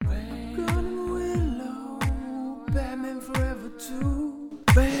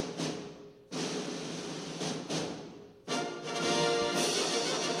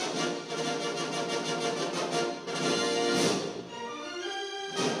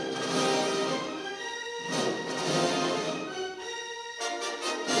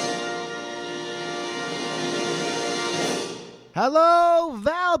Hello,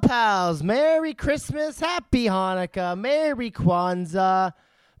 Val Pals. Merry Christmas, Happy Hanukkah, Merry Kwanzaa,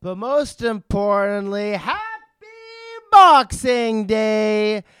 but most importantly, Happy Boxing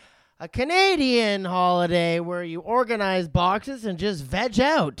Day, a Canadian holiday where you organize boxes and just veg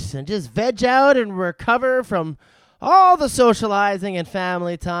out and recover from all the socializing and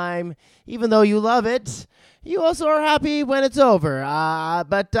family time. Even though you love it, you also are happy when it's over.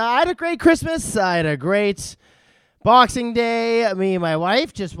 But I had a great Christmas. I had a great Boxing Day. Me and my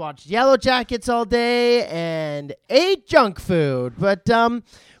wife just watched Yellow Jackets all day and ate junk food. But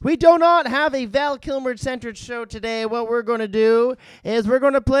we do not have a Val Kilmer-centered show today. What we're going to do is we're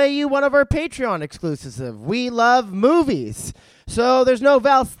going to play you one of our Patreon exclusives. We love movies. So there's no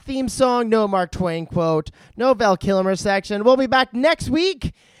Val theme song, no Mark Twain quote, no Val Kilmer section. We'll be back next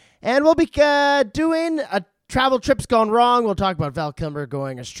week, and we'll be doing a Travel Trips Gone Wrong. We'll talk about Val Kilmer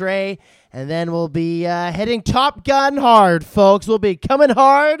going astray. And then we'll be hitting Top Gun hard, folks. We'll be coming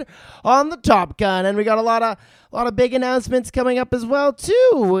hard on the Top Gun. And we got a lot of big announcements coming up as well,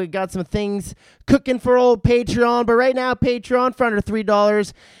 too. We got some things cooking for old Patreon. But right now, Patreon, for under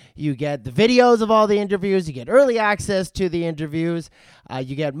 $3, you get the videos of all the interviews. You get early access to the interviews.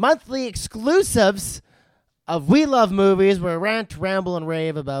 You get monthly exclusives of We Love Movies, where we rant, ramble, and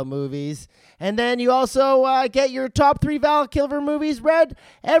rave about movies. And then you also get your top 3 Val Kilmer movies read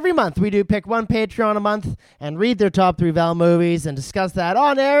every month. We do pick one Patreon a month and read their top 3 Val movies and discuss that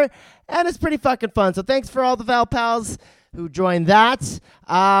on air. And it's pretty fucking fun. So thanks for all the Val pals who joined that.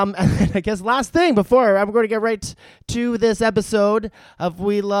 And I guess last thing before I'm going to get right to this episode of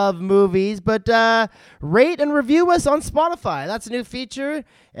We Love Movies, but rate and review us on Spotify. That's a new feature.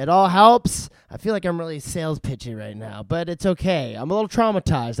 It all helps. I feel like I'm really sales pitchy right now, but it's okay. I'm a little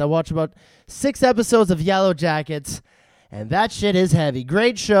traumatized. I watched about 6 episodes of Yellow Jackets, and that shit is heavy.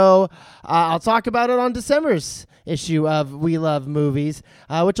 Great show. I'll talk about it on December's issue of We Love Movies,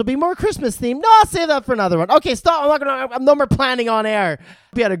 which will be more Christmas themed. No, I'll save that for another one. Okay, stop. I'm no more planning on air.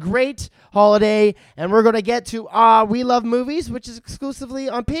 We had a great holiday, and we're going to get to We Love Movies, which is exclusively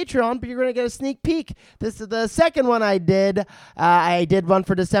on Patreon, but you're going to get a sneak peek. This is the second one I did. I did one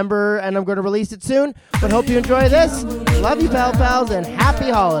for December, and I'm going to release it soon, but hope you enjoy this. Love you, Val Pals, and happy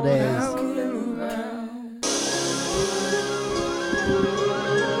holidays.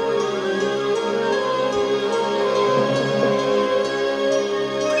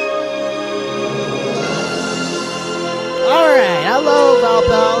 Hello, Val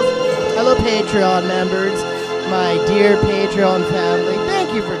Pals. Hello, Patreon members. My dear Patreon family.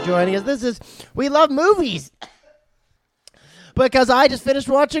 Thank you for joining us. This is We Love Movies. Because I just finished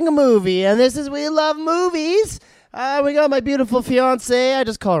watching a movie, and this is We Love Movies. We got my beautiful fiance. I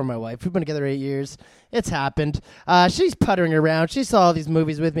just call her my wife. We've been together 8 years. It's happened. She's puttering around. She saw all these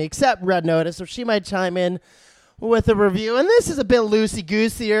movies with me, except Red Notice, so she might chime in with a review. And this is a bit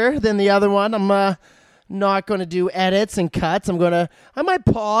loosey-goosier than the other one. I'm not going to do edits and cuts. I might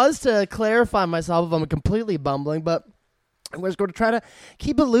pause to clarify myself if I'm completely bumbling, but I'm just going to try to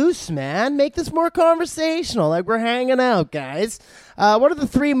keep it loose, man. Make this more conversational, like we're hanging out, guys. What are the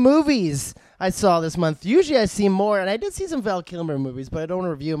 3 movies I saw this month? Usually I see more, and I did see some Val Kilmer movies, but I don't want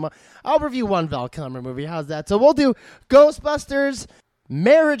to review them. I'll review one Val Kilmer movie. How's that? So we'll do Ghostbusters,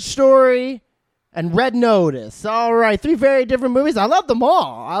 Marriage Story, and Red Notice. All right, 3 very different movies. I love them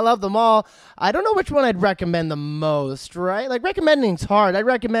all. I don't know which one I'd recommend the most, right? Like, recommending's hard. I'd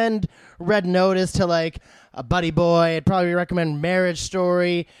recommend Red Notice to, like, a buddy boy. I'd probably recommend Marriage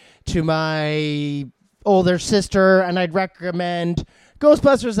Story to my older sister. And I'd recommend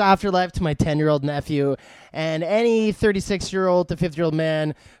Ghostbusters Afterlife to my 10-year-old nephew and any 36-year-old to 50-year-old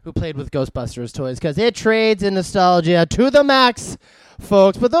man who played with Ghostbusters toys, because it trades in nostalgia to the max,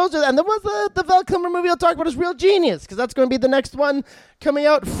 folks. But those are, and there was the Val Kilmer movie I'll talk about is Real Genius, because that's going to be the next one coming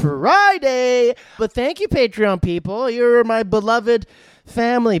out Friday. But thank you, Patreon people. You're my beloved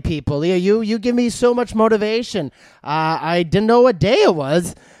family people. You give me so much motivation. I didn't know what day it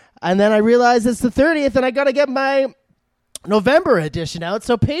was, and then I realized it's the 30th, and I got to get my November edition out.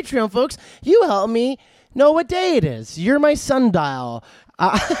 So Patreon folks, you help me know what day it is. You're my sundial.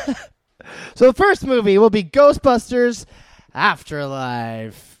 So the first movie will be Ghostbusters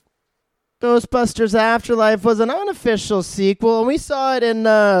Afterlife. Ghostbusters Afterlife was an unofficial sequel, and we saw it in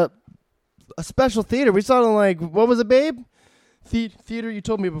a special theater. We saw it in, like, what was it, babe? Theater, you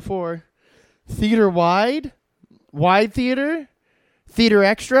told me before. Theater wide? Wide theater? Theater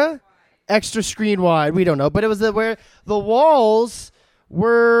extra? Extra screen wide. We don't know. But it was where the walls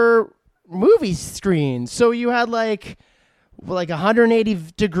were movie screens. So you had like 180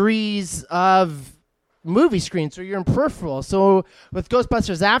 degrees of movie screen, so you're in peripheral. So with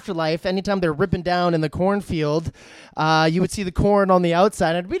Ghostbusters Afterlife, anytime they're ripping down in the cornfield, you would see the corn on the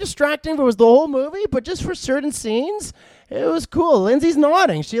outside. It'd be distracting if it was the whole movie, but just for certain scenes, it was cool. Lindsay's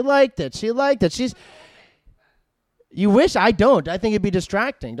nodding. She liked it. You wish. I don't. I think it'd be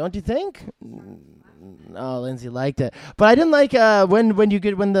distracting. Don't you think? Oh, Lindsay liked it. But I didn't like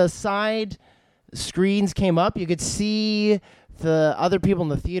when the side screens came up, you could see the other people in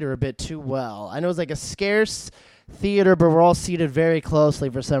the theater a bit too well. I know it was like a scarce theater, but we're all seated very closely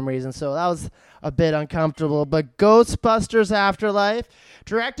for some reason, so that was a bit uncomfortable. But Ghostbusters Afterlife,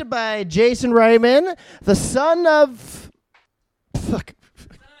 directed by Jason Reitman, the son of the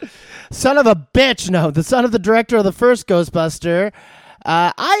director of the first Ghostbuster,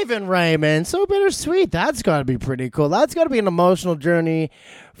 Ivan Reitman. So bittersweet. That's got to be pretty cool. That's got to be an emotional journey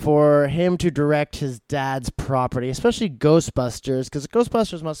for him to direct his dad's property, especially Ghostbusters, because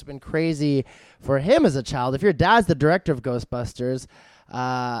Ghostbusters must have been crazy for him as a child. If your dad's the director of Ghostbusters,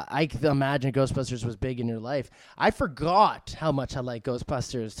 I can imagine Ghostbusters was big in your life. I forgot how much I liked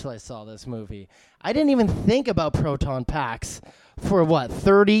Ghostbusters till I saw this movie. I didn't even think about proton packs for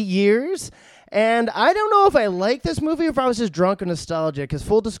 30 years? And I don't know if I like this movie or if I was just drunk on nostalgia, because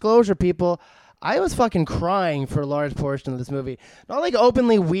full disclosure, people, I was fucking crying for a large portion of this movie. Not like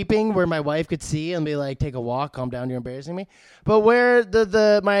openly weeping where my wife could see and be like, take a walk, calm down, you're embarrassing me. But where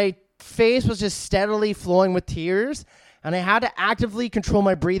my face was just steadily flowing with tears, and I had to actively control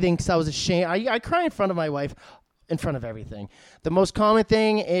my breathing because I was ashamed. I cry in front of my wife, in front of everything. The most common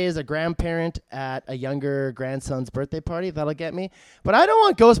thing is a grandparent at a younger grandson's birthday party. That'll get me. But I don't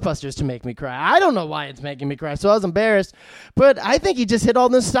want Ghostbusters to make me cry. I don't know why it's making me cry, so I was embarrassed. But I think he just hit all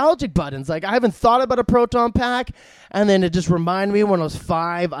the nostalgic buttons. Like, I haven't thought about a proton pack, and then it just reminded me when I was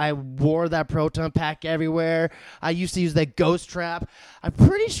 5, I wore that proton pack everywhere. I used to use that ghost trap. I'm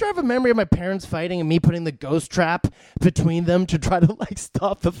pretty sure I have a memory of my parents fighting and me putting the ghost trap between them to try to,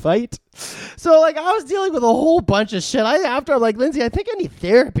 stop the fight. So, I was dealing with a whole bunch of shit. After I'm like, Lindsay, I think I need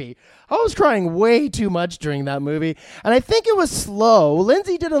therapy. I was crying way too much during that movie, and I think it was slow.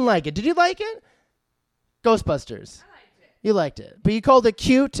 Lindsay didn't like it. Did you like it? Ghostbusters. I liked it. You liked it, but you called it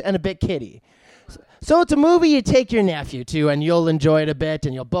cute and a bit kiddie. So it's a movie you take your nephew to, and you'll enjoy it a bit,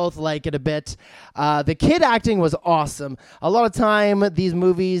 and you'll both like it a bit. The kid acting was awesome. A lot of time, these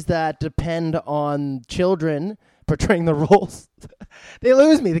movies that depend on children portraying the roles, they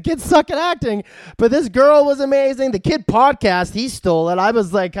lose me. The kids suck at acting, but this girl was amazing. The kid podcast, he stole it. I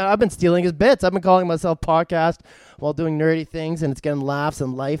was like, I've been stealing his bits. I've been calling myself podcast while doing nerdy things, and it's getting laughs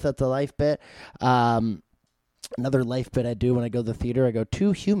and life. That's a life bit. Another life bit I do when I go to the theater, I go,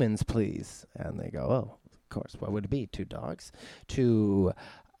 2 humans, please. And they go, oh, of course. What would it be? 2 dogs? 2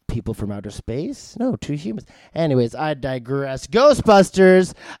 people from outer space? No, 2 humans. Anyways, I digress.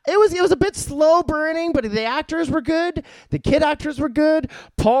 Ghostbusters. It was a bit slow burning, but the actors were good. The kid actors were good.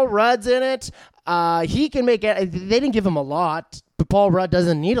 Paul Rudd's in it. He can make it. They didn't give him a lot, but Paul Rudd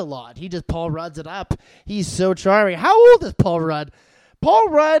doesn't need a lot. He just Paul Rudds it up. He's so charming. How old is Paul Rudd? Paul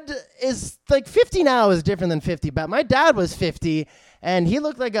Rudd is 50 now is different than 50, but my dad was 50, and he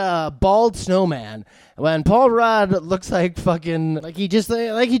looked like a bald snowman. When Paul Rudd looks like fucking, he just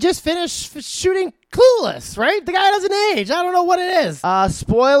finished shooting Clueless, right? The guy doesn't age. I don't know what it is.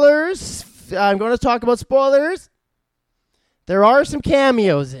 Spoilers. I'm going to talk about spoilers. There are some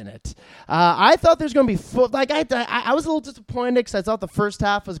cameos in it. I thought there's going to be I was a little disappointed because I thought the first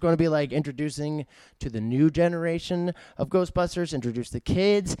half was going to be introducing to the new generation of Ghostbusters, introduce the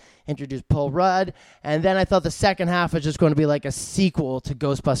kids, introduce Paul Rudd, and then I thought the second half was just going to be like a sequel to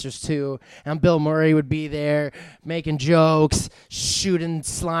Ghostbusters 2, and Bill Murray would be there making jokes, shooting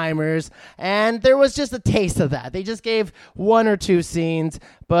Slimers, and there was just a taste of that. They just gave 1 or 2 scenes,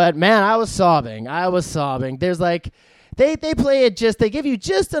 but man, I was sobbing. There's They play it they give you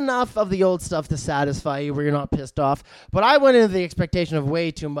just enough of the old stuff to satisfy you where you're not pissed off. But I went into the expectation of way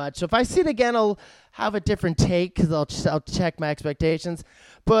too much. So if I see it again, I'll have a different take because I'll check my expectations.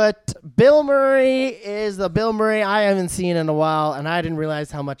 But Bill Murray is the Bill Murray I haven't seen in a while, and I didn't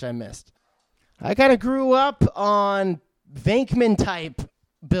realize how much I missed. I kind of grew up on Venkman-type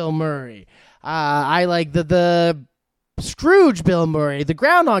Bill Murray. I like the Scrooge Bill Murray, the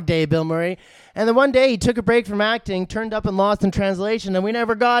Groundhog Day Bill Murray, and then one day he took a break from acting, turned up in Lost in Translation, and we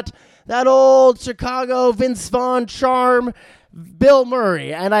never got that old Chicago Vince Vaughn charm Bill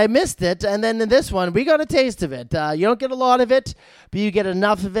Murray, and I missed it. And then in this one, we got a taste of it. You don't get a lot of it, but you get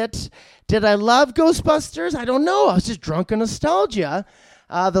enough of it. Did I love Ghostbusters? I don't know. I was just drunk on nostalgia.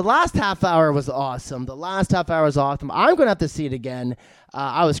 The last half hour was awesome. I'm going to have to see it again.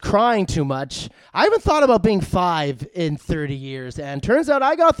 I was crying too much. I haven't thought about being 5 in 30 years, and turns out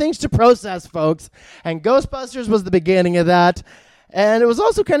I got things to process, folks. And Ghostbusters was the beginning of that. And it was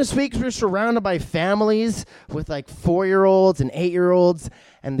also kind of sweet because we were surrounded by families with like 4-year-olds and 8-year-olds,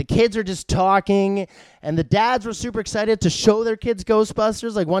 and the kids are just talking, and the dads were super excited to show their kids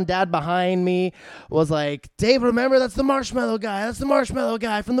Ghostbusters. Like one dad behind me was like, Dave, remember, that's the marshmallow guy. That's the marshmallow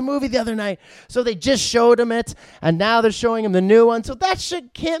guy from the movie the other night. So they just showed him it, and now they're showing him the new one. So that shit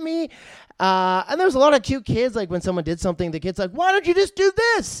hit me. And there's a lot of cute kids, like when someone did something, the kid's like, why don't you just do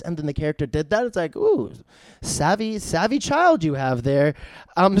this? And then the character did that. It's like, ooh, savvy child you have there.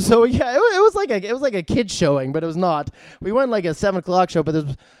 So yeah, it was like a kid showing, but it was not. We went like a 7:00 show, but there's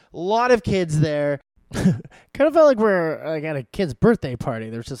a lot of kids there. Kind of felt like we're like at a kid's birthday party.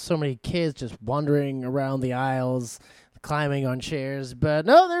 There's just so many kids just wandering around the aisles, climbing on chairs, but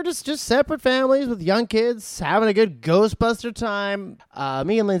no, they're just separate families with young kids having a good Ghostbuster time.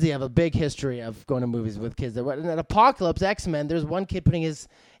 Me and Lindsay have a big history of going to movies with kids. In an Apocalypse X-Men, there's one kid putting his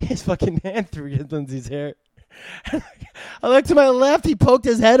fucking hand through Lindsay's hair. I looked to my left, he poked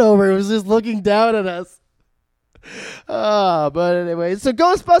his head over, he was just looking down at us. But anyway, so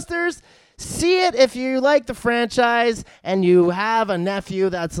Ghostbusters, see it if you like the franchise and you have a nephew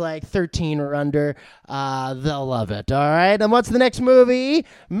that's like 13 or under. They'll love it. All right. And what's the next movie?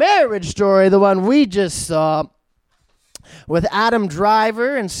 Marriage Story, the one we just saw with Adam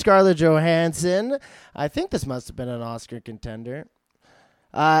Driver and Scarlett Johansson. I think this must have been an Oscar contender.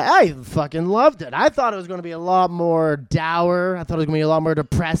 I fucking loved it. I thought it was going to be a lot more dour. I thought it was going to be a lot more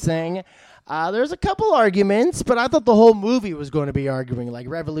depressing. There's a couple arguments, but I thought the whole movie was going to be arguing, like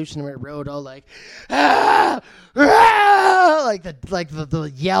Revolutionary Road, all like, like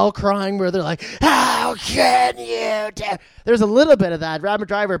the yell crying where they're like, how can you do? There's a little bit of that. Adam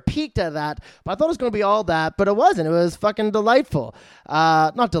Driver peaked at that, but I thought it was going to be all that, but it wasn't. It was fucking delightful.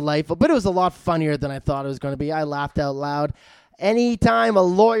 Not delightful, but it was a lot funnier than I thought it was going to be. I laughed out loud. Anytime a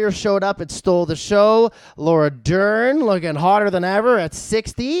lawyer showed up, it stole the show. Laura Dern, looking hotter than ever at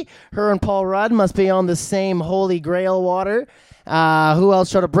 60. Her and Paul Rudd must be on the same holy grail water. Who else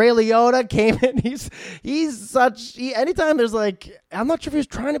showed up? Ray Liotta came in. Anytime there's like, I'm not sure if he was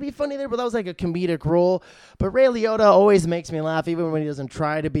trying to be funny there, but that was like a comedic role. But Ray Liotta always makes me laugh, even when he doesn't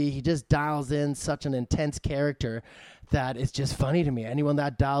try to be. He just dials in such an intense character that it's just funny to me. Anyone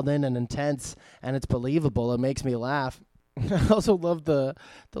that dialed in and intense and it's believable, it makes me laugh. I also love the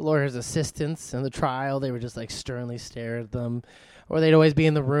lawyer's assistants in the trial. They would just like sternly stare at them. Or they'd always be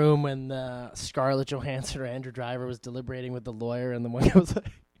in the room when Scarlett Johansson or Andrew Driver was deliberating with the lawyer, and the one guy was like,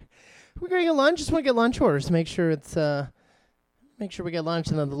 we're going to get lunch? Just want to get lunch orders to make sure we get lunch.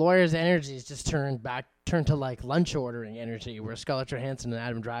 And then the lawyer's energy is just turned to like lunch ordering energy, where Scarlett Johansson and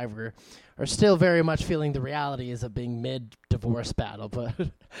Adam Driver are still very much feeling the realities of being mid-divorce battle. But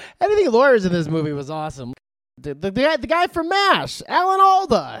anything lawyers in this movie was awesome. The guy from MASH, Alan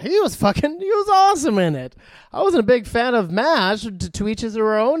Alda, he was awesome in it. I wasn't a big fan of MASH, to each his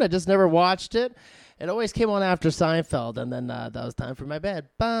own. I just never watched it. It always came on after Seinfeld, and then that was time for my bed.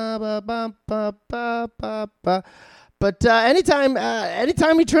 But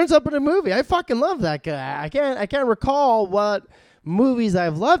anytime he turns up in a movie, I fucking love that guy. I can't recall what movies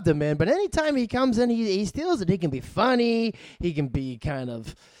I've loved him in, but anytime he comes in, he steals it. He can be funny. He can be kind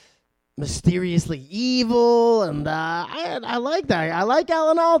of mysteriously evil, and I like that. I like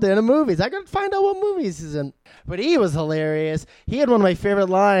Alan Alda in the movies. I gotta find out what movies he's in. But he was hilarious. He had one of my favorite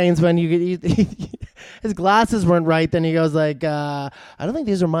lines when his glasses weren't right. Then he goes like, I don't think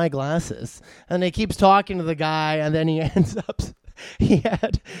these are my glasses. And he keeps talking to the guy, and then he ends up, he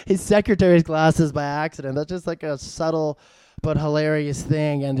had his secretary's glasses by accident. That's just like a subtle but hilarious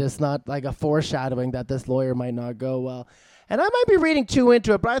thing, and just not like a foreshadowing that this lawyer might not go well. And I might be reading too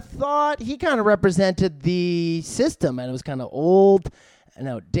into it, but I thought he kind of represented the system, and it was kind of old and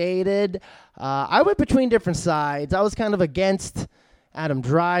outdated. I went between different sides. I was kind of against Adam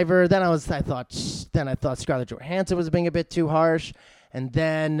Driver. Then I thought Scarlett Johansson was being a bit too harsh. And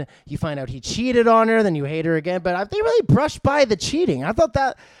then you find out he cheated on her. Then you hate her again. But they really brushed by the cheating. I thought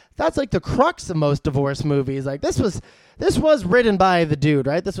that's like the crux of most divorce movies. Like this was written by the dude,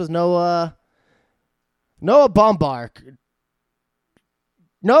 right? This was Noah Baumbach.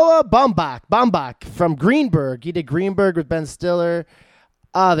 Noah Baumbach from Greenberg. He did Greenberg with Ben Stiller,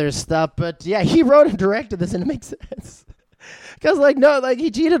 other stuff. But yeah, he wrote and directed this, and it makes sense. Because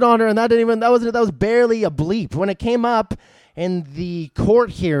he cheated on her, and that was barely a bleep. When it came up in the court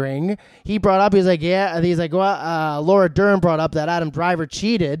hearing, Laura Dern brought up that Adam Driver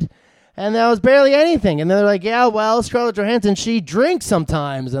cheated, And that was barely anything. And they're like, yeah, well, Scarlett Johansson, she drinks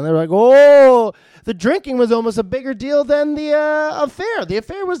sometimes. And they're like, oh, the drinking was almost a bigger deal than the affair. The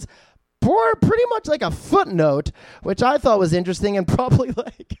affair was pretty much like a footnote, which I thought was interesting and probably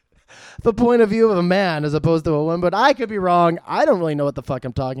like the point of view of a man as opposed to a woman. But I could be wrong. I don't really know what the fuck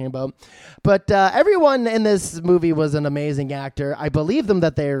I'm talking about. But everyone in this movie was an amazing actor. I believe them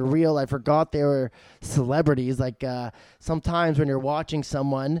that they're real. I forgot they were celebrities. Like sometimes when you're watching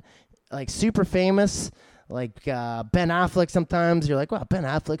someone like super famous, like Ben Affleck, sometimes you're like, wow, Ben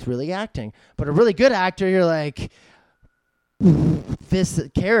Affleck's really acting. But a really good actor, you're like, this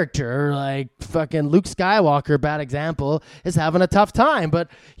character, like fucking Luke Skywalker, bad example, is having a tough time. But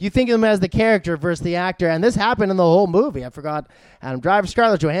you think of him as the character versus the actor. And this happened in the whole movie. I forgot Adam Driver,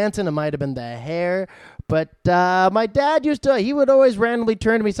 Scarlett Johansson. It might have been the hair. But my dad he would always randomly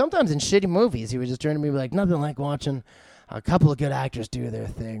turn to me, sometimes in shitty movies. He would just turn to me like, nothing like watching a couple of good actors do their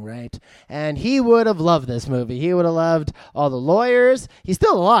thing, right? And he would have loved this movie. He would have loved all the lawyers. He's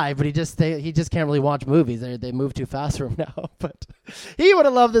still alive, but he just can't really watch movies. They move too fast for him now. But he would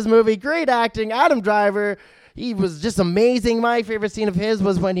have loved this movie. Great acting. Adam Driver, he was just amazing. My favorite scene of his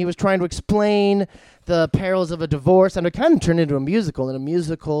was when he was trying to explain the perils of a divorce, and it kind of turned into a musical. In a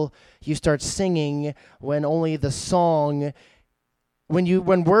musical, you start singing when only the song...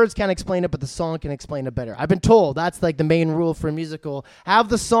 When words can't explain it, but the song can explain it better. I've been told that's like the main rule for a musical. Have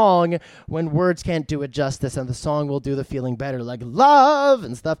the song when words can't do it justice, and the song will do the feeling better, like love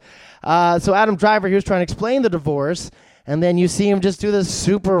and stuff. So Adam Driver, he was trying to explain the divorce, and then you see him just do this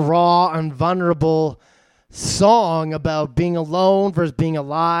super raw and vulnerable song about being alone versus being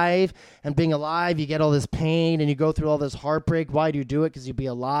alive. And being alive, you get all this pain, and you go through all this heartbreak. Why do you do it? Because you be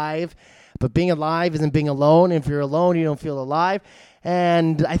alive. But being alive isn't being alone. If you're alone, you don't feel alive.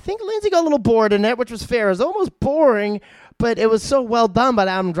 And I think Lindsay got a little bored in it, which was fair. It was almost boring, but it was so well done by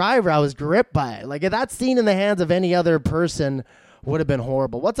Adam Driver. I was gripped by it. Like, if that scene in the hands of any other person would have been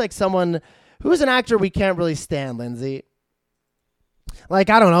horrible. What's like someone who's an actor we can't really stand, Lindsay?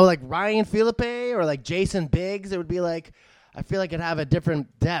 Like, I don't know, like Ryan Philippe or like Jason Biggs. It would be like, I feel like it'd have a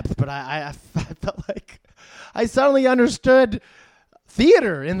different depth, but I felt like I suddenly understood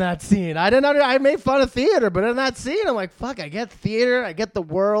theater in that scene. I made fun of theater, but in that scene, I'm like, fuck, I get theater. I get the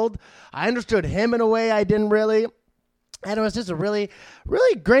world. I understood him in a way I didn't really. And it was just a really,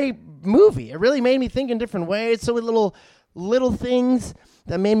 really great movie. It really made me think in different ways. So many little things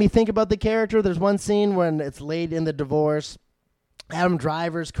that made me think about the character. There's one scene when it's late in the divorce. Adam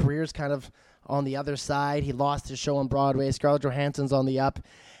Driver's career's kind of on the other side. He lost his show on Broadway. Scarlett Johansson's on the up.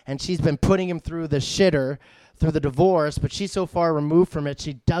 And she's been putting him through the shitter through the divorce, but she's so far removed from it,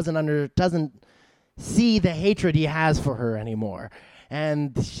 she doesn't see the hatred he has for her anymore.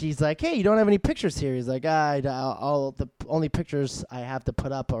 And she's like, hey, you don't have any pictures here. He's like, all the only pictures I have to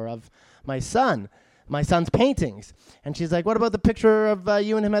put up are of my son's paintings. And she's like, what about the picture of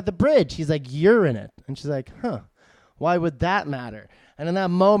you and him at the bridge? He's like, you're in it. And she's like, why would that matter? And in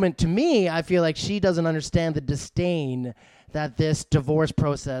that moment, to me, I feel like she doesn't understand the disdain that this divorce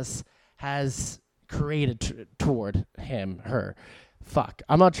process has created toward her. Fuck.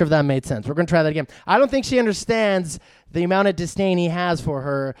 I'm not sure if that made sense. We're going to try that again. I don't think she understands the amount of disdain he has for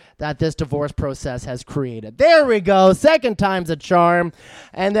her that this divorce process has created. There we go. Second time's a charm.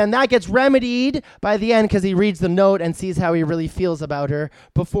 And then that gets remedied by the end because he reads the note and sees how he really feels about her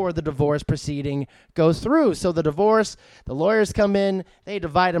before the divorce proceeding goes through. So the lawyers come in, they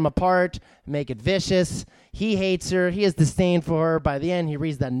divide him apart, make it vicious. He hates her. He has disdain for her. By the end, he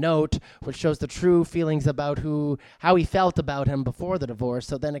reads that note, which shows the true feelings about how he felt about him before the divorce.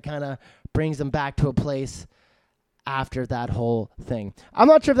 So then it kind of brings him back to a place after that whole thing. I'm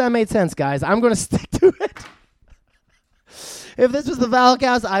not sure if that made sense, guys. I'm going to stick to it. If this was the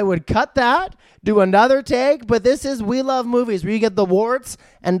Valcast, I would cut that, do another take, but this is We Love Movies, where you get the warts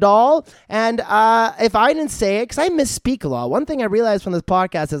and all. And if I didn't say it, because I misspeak a lot, one thing I realized from this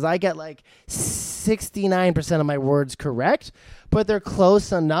podcast is I get like 69% of my words correct, but they're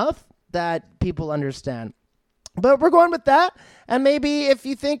close enough that people understand. But we're going with that, and maybe if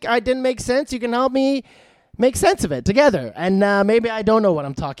you think I didn't make sense, you can help me make sense of it together. And maybe I don't know what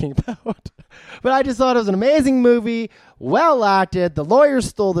I'm talking about. But I just thought it was an amazing movie, well acted. The lawyers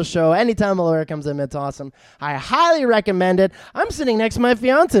stole the show. Anytime a lawyer comes in, it's awesome. I highly recommend it. I'm sitting next to my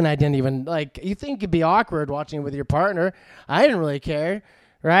fiance, and I didn't even, you think it'd be awkward watching it with your partner. I didn't really care,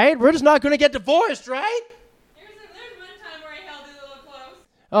 right? We're just not going to get divorced, right? There's one time where I held it a little close.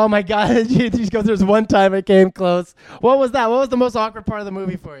 Oh, my God. You just go, there's one time it came close. What was that? What was the most awkward part of the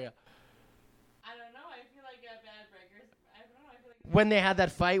movie for you? When they had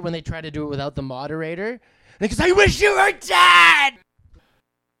that fight, when they tried to do it without the moderator. Because I wish you were dead!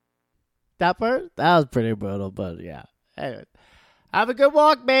 that part? That was pretty brutal, but yeah. Anyways, have a good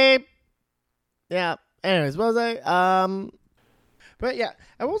walk, babe. Yeah. Anyways, what was I? But yeah,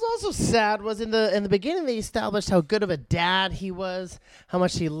 and what was also sad was in the beginning they established how good of a dad he was, how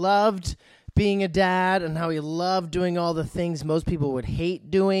much he loved being a dad, and how he loved doing all the things most people would hate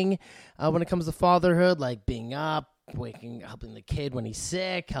doing when it comes to fatherhood, like being up, helping the kid when he's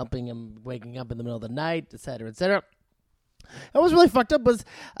sick, helping him waking up in the middle of the night, etc., etc. What was really fucked up was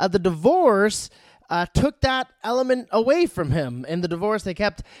the divorce took that element away from him. In the divorce, they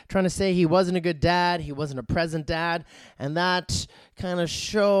kept trying to say he wasn't a good dad, he wasn't a present dad, and that kind of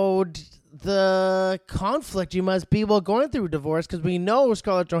showed the conflict you must be while going through a divorce, because we know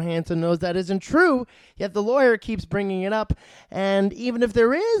Scarlett Johansson knows that isn't true, yet the lawyer keeps bringing it up. And even if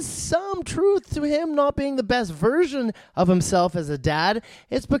there is some truth to him not being the best version of himself as a dad,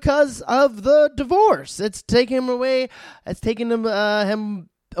 it's because of the divorce. It's taking him away. It's taking him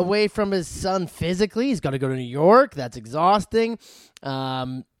away from his son physically. He's got to go to New York. That's exhausting.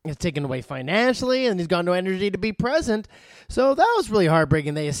 It's taken away financially, and he's got no energy to be present. So that was really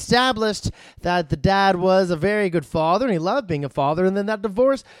heartbreaking. They established that the dad was a very good father, and he loved being a father, and then that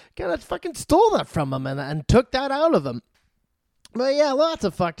divorce kind of fucking stole that from him and took that out of him. But yeah, lots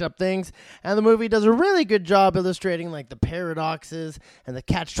of fucked up things, and the movie does a really good job illustrating like the paradoxes and the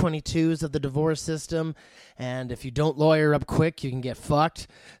catch-22s of the divorce system. And if you don't lawyer up quick, you can get fucked.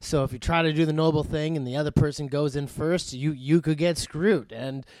 So if you try to do the noble thing and the other person goes in first, you could get screwed.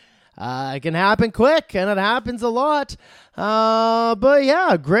 And it can happen quick, and it happens a lot. But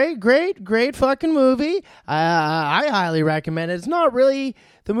yeah, great fucking movie. I highly recommend it. It's not really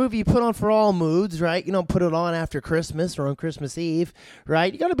the movie you put on for all moods, right? You don't put it on after Christmas or on Christmas Eve,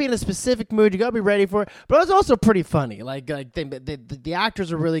 right? You got to be in a specific mood. You got to be ready for it. But it's also pretty funny. Like the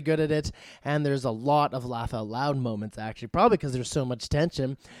actors are really good at it, and there's a lot of laugh out loud moments, actually, probably because there's so much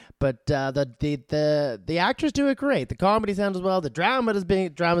tension. But the actors do it great. The comedy's handled well. The drama's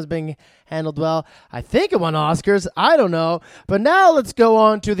being handled well. I think it won Oscars. I don't know. But now let's go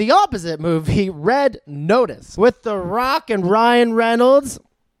on to the opposite movie, Red Notice, with The Rock and Ryan Reynolds.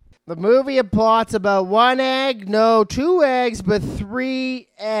 The movie plots about 1 egg, no 2 eggs, but 3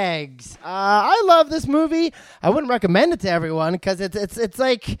 eggs. I love this movie. I wouldn't recommend it to everyone because it's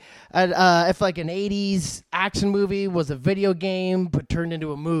like if like an 80s action movie was a video game but turned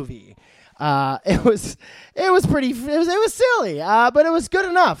into a movie. It was silly, but it was good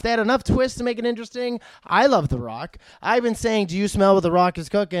enough. They had enough twists to make it interesting. I love The Rock. I've been saying, do you smell what The Rock is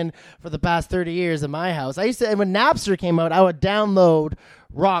cooking for the past 30 years in my house. I used to, when Napster came out, I would download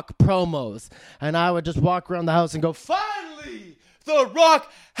Rock promos, and I would just walk around the house and go, finally, The Rock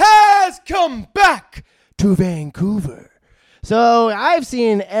has come back to Vancouver. So I've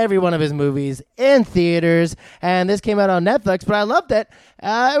seen every one of his movies in theaters, and this came out on Netflix, but I loved it.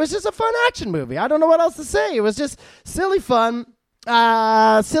 It was just a fun action movie. I don't know what else to say. It was just silly fun.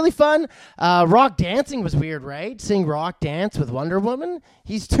 Rock dancing was weird, right? Seeing Rock dance with Wonder Woman,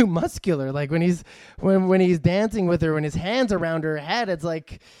 he's too muscular. Like when he's dancing with her, when his hands around her head, it's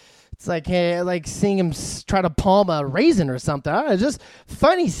like seeing him try to palm a raisin or something. I don't know, it's just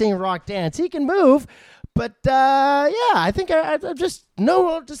funny seeing Rock dance. He can move. But, yeah, I think I just know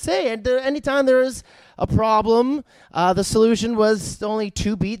what to say. And anytime there is a problem, the solution was only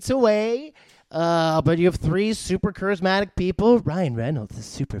 2 beats away. But you have 3 super charismatic people. Ryan Reynolds is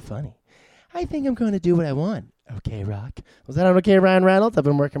super funny. I think I'm going to do what I want. Okay, Rock. Was that on Okay, Ryan Reynolds? I've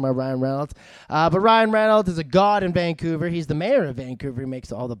been working my Ryan Reynolds. But Ryan Reynolds is a god in Vancouver. He's the mayor of Vancouver. He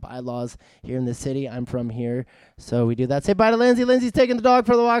makes all the bylaws here in the city. I'm from here, so we do that. Say bye to Lindsay. Lindsay's taking the dog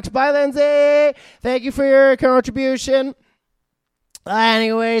for the walks. Bye, Lindsay. Thank you for your contribution.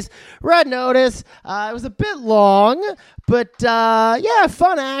 Anyways, Red Notice. It was a bit long, but yeah,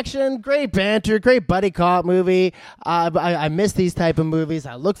 fun action, great banter, great buddy cop movie. I miss these type of movies.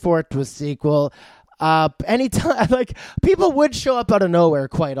 I look forward to a sequel. Anytime, like, people would show up out of nowhere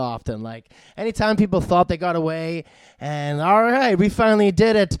quite often. Like, anytime people thought they got away and, all right, we finally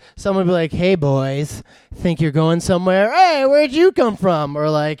did it, someone would be like, hey, boys, think you're going somewhere? Hey, where'd you come from?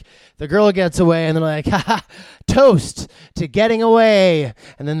 Or, like, the girl gets away and they're like, haha, toast to getting away.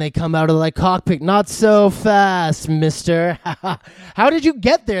 And then they come out of the, like, cockpit, not so fast, mister. How did you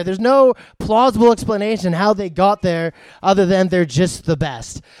get there? There's no plausible explanation how they got there other than they're just the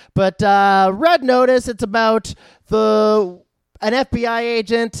best. But Red Notice, it's about an FBI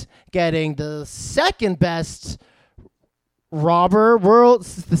agent getting the second best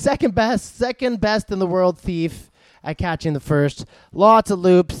second best in the world thief at catching the first. Lots of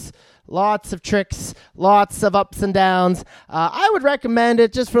loops, lots of tricks, lots of ups and downs. I would recommend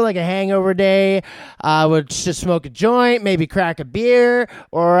it just for like a hangover day. I would just smoke a joint, maybe crack a beer,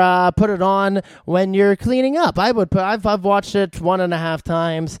 or put it on when you're cleaning up. I've watched it 1.5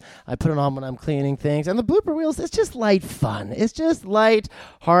 times. I put it on when I'm cleaning things. And the blooper reels, it's just light fun. It's just light,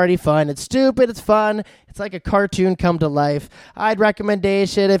 hearty fun. It's stupid. It's fun. It's like a cartoon come to life. I'd recommend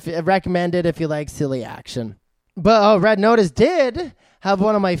it if you like silly action. But Red Notice did have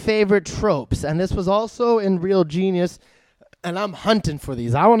one of my favorite tropes, and this was also in Real Genius, and I'm hunting for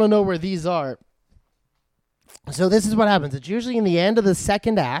these. I want to know where these are. So this is what happens. It's usually in the end of the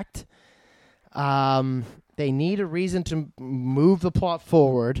second act. They need a reason to move the plot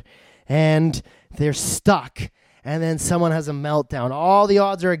forward, and they're stuck. And then someone has a meltdown. All the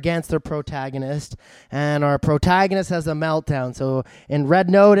odds are against their protagonist, and our protagonist has a meltdown. So in Red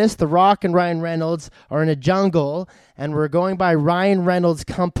Notice, The Rock and Ryan Reynolds are in a jungle, and we're going by Ryan Reynolds'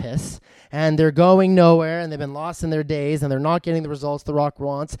 compass, and they're going nowhere, and they've been lost in their days, and they're not getting the results The Rock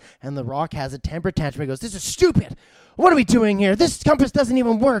wants, and The Rock has a temper tantrum. He goes, "This is stupid. What are we doing here? This compass doesn't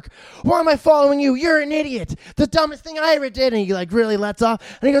even work. Why am I following you? You're an idiot. The dumbest thing I ever did." And he like really lets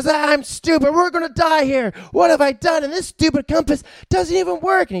off. And he goes, "I'm stupid. We're going to die here. What have I done? And this stupid compass doesn't even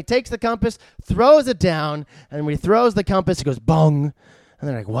work." And he takes the compass, throws it down. And when he throws the compass, it goes bong. And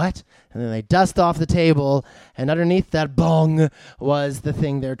they're like, "What?" And then they dust off the table, and underneath that bong was the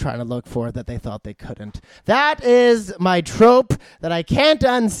thing they're trying to look for that they thought they couldn't. That is my trope that I can't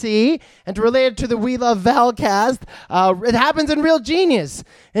unsee. And to relate it to the We Love Val cast, it happens in Real Genius.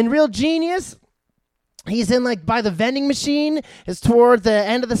 In Real Genius, he's in like by the vending machine. It's toward the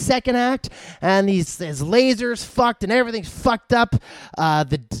end of the second act, and his laser's fucked and everything's fucked up.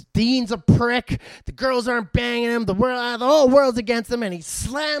 The dean's a prick. The girls aren't banging him. The whole world's against him, and he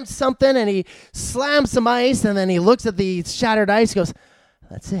slams something, and he slams some ice, and then he looks at the shattered ice. He goes,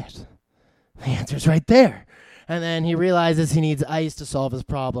 "That's it. The answer's right there." And then he realizes he needs ice to solve his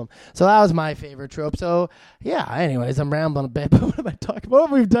problem. So that was my favorite trope. So, yeah, anyways, I'm rambling a bit. But what am I talking about? What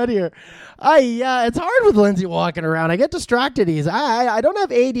have we done here? It's hard with Lindsay walking around. I get distracted easy. I don't have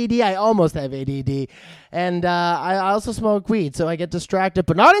ADD. I almost have ADD. And I also smoke weed, so I get distracted.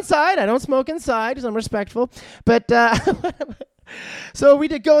 But not inside. I don't smoke inside because I'm respectful. But... So we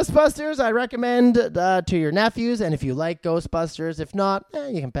did Ghostbusters. I recommend to your nephews. And if you like Ghostbusters, if not,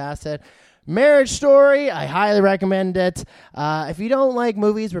 you can pass it. Marriage Story, I highly recommend it. If you don't like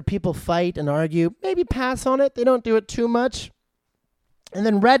movies where people fight and argue, maybe pass on it. They don't do it too much. And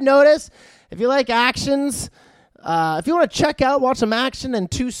then Red Notice, if you like actions, if you want to watch some action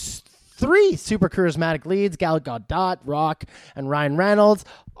and 3 super charismatic leads, Gal Gadot, Rock, and Ryan Reynolds,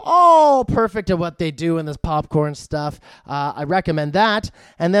 all perfect at what they do in this popcorn stuff. I recommend that.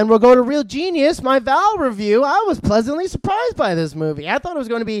 And then we'll go to Real Genius, my Val review. I was pleasantly surprised by this movie. I thought it was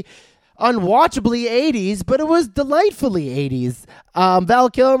going to be unwatchably 80s, but it was delightfully 80s. Val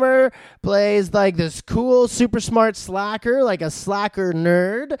Kilmer plays like this cool, super smart slacker, like a slacker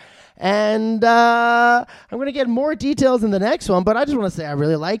nerd. And I'm going to get more details in the next one, but I just want to say I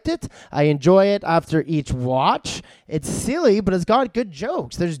really liked it. I enjoy it after each watch. It's silly, but it's got good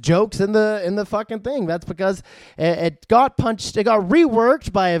jokes. There's jokes in the fucking thing. That's because it got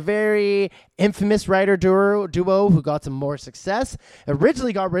reworked by a very infamous writer duo who got some more success. It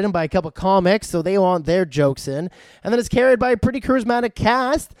originally got written by a couple comics, so they want their jokes in. And then it's carried by a pretty charismatic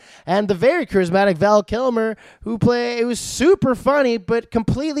cast and the very charismatic Val Kilmer, it was super funny, but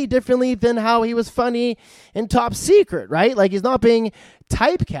completely differently than how he was funny in Top Secret, right? Like, he's not being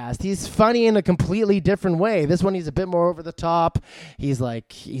typecast. He's funny in a completely different way. This one, he's a bit more over the top. He's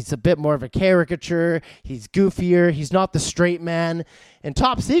a bit more of a caricature. He's goofier. He's not the straight man. In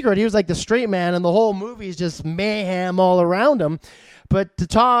Top Secret, he was like the straight man, and the whole movie is just mayhem all around him. But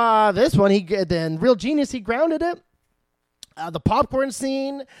this one, then Real Genius, he grounded it. The popcorn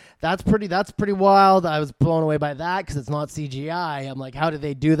scene, that's pretty wild. I was blown away by that because it's not CGI. I'm like, how did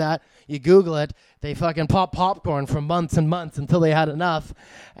they do that? You Google it. They fucking pop popcorn for months and months until they had enough.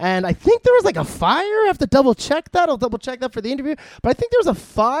 And I think there was like a fire. I have to double check that. I'll double check that for the interview. But I think there was a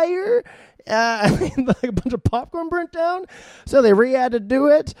fire. Like a bunch of popcorn burnt down. So they had to do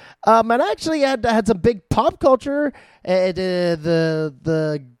it. And actually had some big pop culture.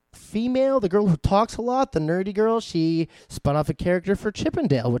 The female, the girl who talks a lot, the nerdy girl, she spun off a character for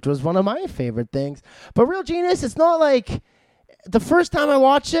Chippendale, which was one of my favorite things. But Real Genius, it's not like the first time I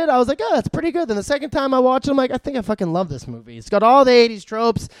watched it, I was like, oh, that's pretty good. Then the second time I watched it, I'm like, I think I fucking love this movie. It's got all the 80s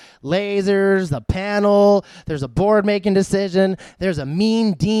tropes, lasers, the panel, there's a board making decision, there's a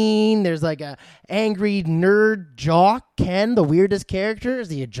mean dean, there's like a angry nerd jock Ken the weirdest character? Is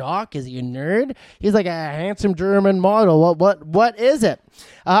he a jock? Is he a nerd? He's like a handsome German model. What is it?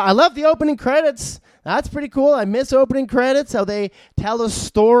 I love the opening credits. That's pretty cool. I miss opening credits, how they tell a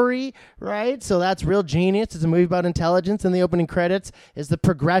story, right? So that's real genius. It's a movie about intelligence, and the opening credits is the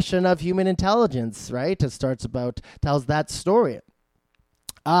progression of human intelligence, right? Tells that story.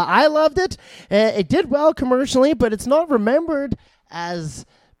 I loved it. It did well commercially, but it's not remembered as...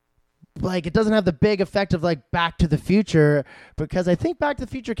 like, it doesn't have the big effect of like Back to the Future, because I think Back to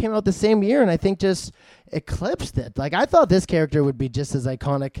the Future came out the same year and I think just eclipsed it. Like, I thought this character would be just as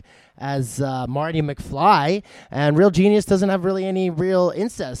iconic as Marty McFly, and Real Genius doesn't have really any real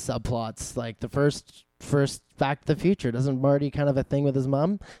incest subplots like the first Back to the Future. Doesn't Marty kind of a thing with his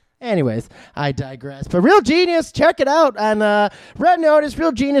mom? Anyways, I digress. But Real Genius, check it out. And Red Notice,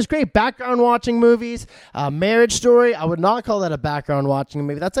 Real Genius, great background watching movies. Marriage Story, I would not call that a background watching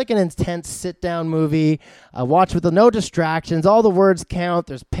movie. That's like an intense sit-down movie. Watch with no distractions. All the words count.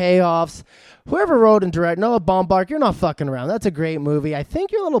 There's payoffs. Whoever wrote and directed, Noah Baumbach, you're not fucking around. That's a great movie. I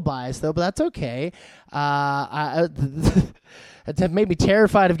think you're a little biased, though, but that's okay. It made me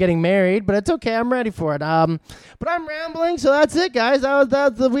terrified of getting married, but it's okay. I'm ready for it. But I'm rambling, so that's it, guys.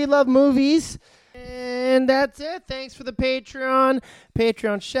 That's the We Love Movies. And that's it. Thanks for the Patreon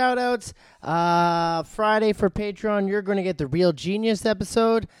shout-outs. Friday for Patreon, you're going to get the Real Genius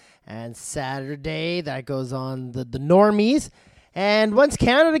episode. And Saturday, that goes on the Normies. And once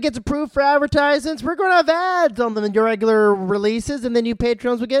Canada gets approved for advertisements, we're going to have ads on the regular releases, and then you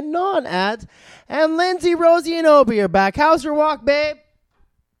Patreons will get non-ads. And Lindsay, Rosie, and Obi are back. How's your walk, babe?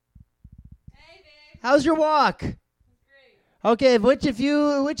 Hey, babe. How's your walk? Great. Okay, which did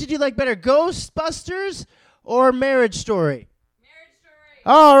you like better, Ghostbusters or Marriage Story? Marriage Story.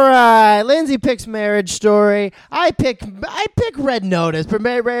 All right, Lindsay picks Marriage Story. I pick Red Notice, but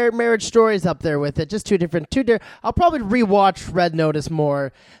Marriage Story's up there with it. Just two different. I'll probably rewatch Red Notice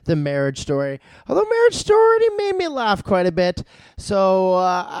more than Marriage Story. Although Marriage Story already made me laugh quite a bit. So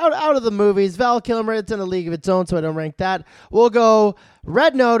out of the movies, Val Kilmer, it's in a league of its own, so I don't rank that. We'll go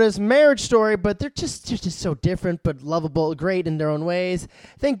Red Notice, Marriage Story, but they're just so different, but lovable, great in their own ways.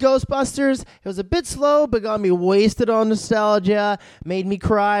 I think Ghostbusters, it was a bit slow, but got me wasted on nostalgia, made me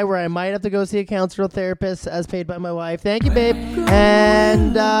cry, where I might have to go see a counselor therapist as paid by my wife. Thank you, babe.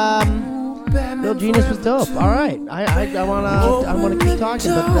 And Real Genius was dope. All right, I wanna keep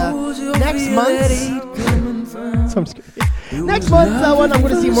talking, but next month. So I'm just kidding. Next month, I'm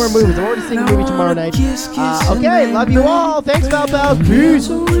going to see more movies. I'm already seeing a movie tomorrow night. Okay, love you all. Thanks, Val Pals. Peace.